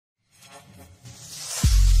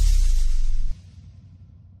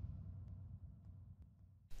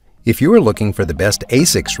If you are looking for the best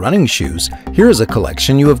Asics running shoes, here is a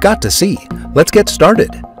collection you have got to see. Let's get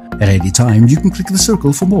started. At any time, you can click the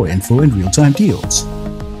circle for more info and real-time deals.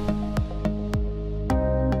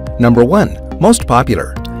 Number 1. Most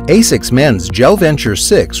popular, Asics Men's Gel Venture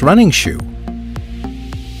 6 running shoe.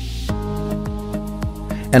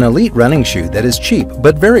 An elite running shoe that is cheap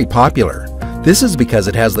but very popular. This is because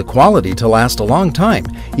it has the quality to last a long time,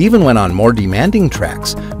 even when on more demanding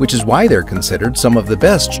tracks, which is why they're considered some of the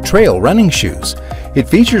best trail running shoes. It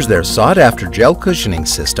features their sought-after gel cushioning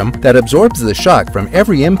system that absorbs the shock from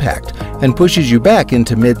every impact and pushes you back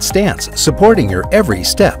into mid-stance, supporting your every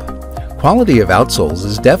step. Quality of outsoles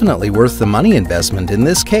is definitely worth the money investment in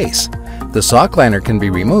this case. The sock liner can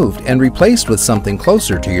be removed and replaced with something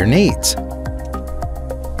closer to your needs.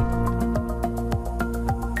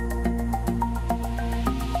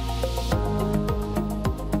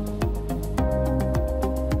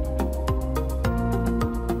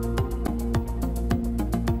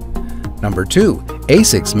 Number 2.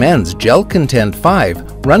 Asics Men's Gel Content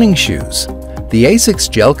 5 running shoes. The Asics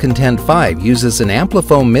Gel Content 5 uses an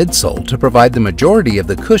Amplifoam midsole to provide the majority of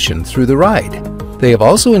the cushion through the ride. They have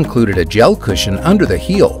also included a gel cushion under the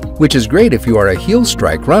heel, which is great if you are a heel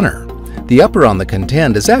strike runner. The upper on the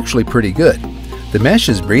Content is actually pretty good. The mesh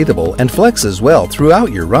is breathable and flexes well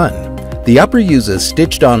throughout your run. The upper uses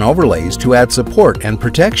stitched-on overlays to add support and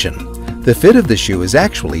protection. The fit of the shoe is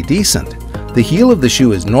actually decent. The heel of the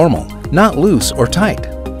shoe is normal, not loose or tight.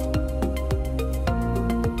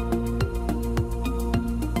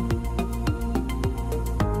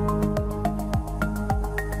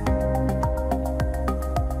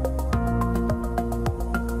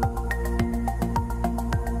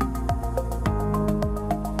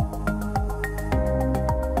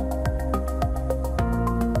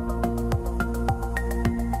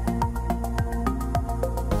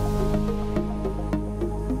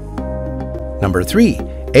 Number 3.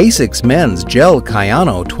 Asics Men's Gel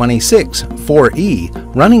Kayano 26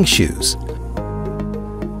 4E running shoes.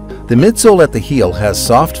 The midsole at the heel has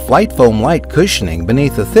soft flight foam light cushioning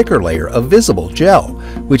beneath a thicker layer of visible gel,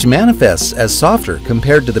 which manifests as softer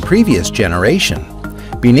compared to the previous generation.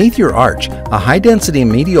 Beneath your arch, a high-density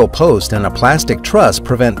medial post and a plastic truss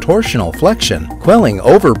prevent torsional flexion, quelling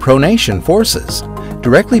over-pronation forces.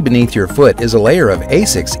 Directly beneath your foot is a layer of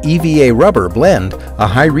Asics EVA rubber blend, a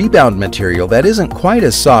high-rebound material that isn't quite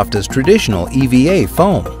as soft as traditional EVA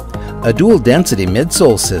foam. A dual-density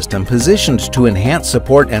midsole system positioned to enhance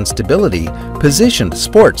support and stability, positioned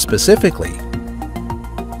sport specifically.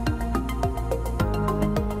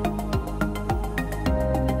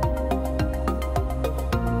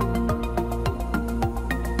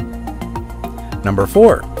 Number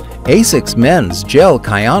 4. Asics Men's Gel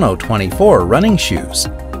Kayano 24 running shoes.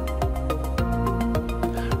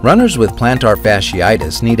 Runners with plantar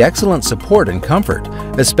fasciitis need excellent support and comfort,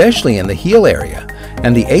 especially in the heel area,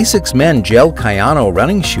 and the Asics Men Gel Kayano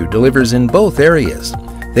running shoe delivers in both areas.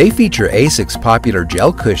 They feature Asics' popular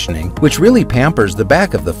gel cushioning, which really pampers the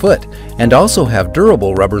back of the foot, and also have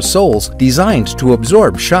durable rubber soles designed to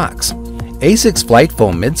absorb shocks. Asics Flight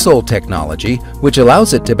Foam midsole technology, which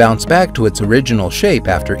allows it to bounce back to its original shape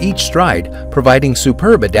after each stride, providing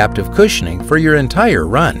superb adaptive cushioning for your entire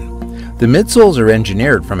run. The midsoles are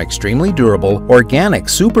engineered from extremely durable, organic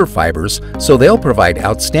superfibers, so they'll provide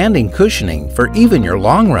outstanding cushioning for even your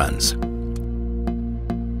long runs.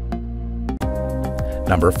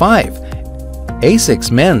 Number 5. Asics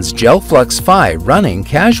Men's Gel-Flux 5 running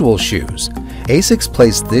casual shoes. Asics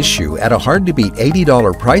placed this shoe at a hard-to-beat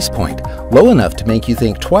 $80 price point, low enough to make you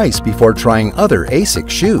think twice before trying other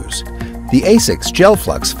Asics shoes. The Asics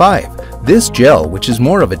Gel-Flux 5. This gel, which is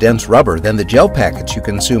more of a dense rubber than the gel packets you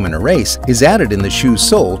consume in a race, is added in the shoe's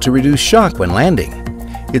sole to reduce shock when landing.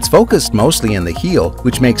 It's focused mostly in the heel,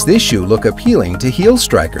 which makes this shoe look appealing to heel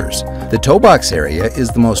strikers. The toe box area is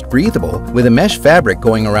the most breathable, with a mesh fabric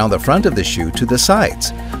going around the front of the shoe to the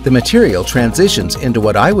sides. The material transitions into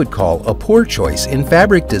what I would call a poor choice in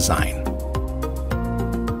fabric design.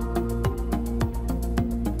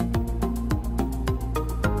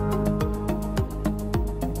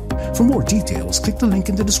 For more details, click the link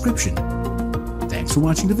in the description. Thanks for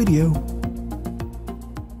watching the video.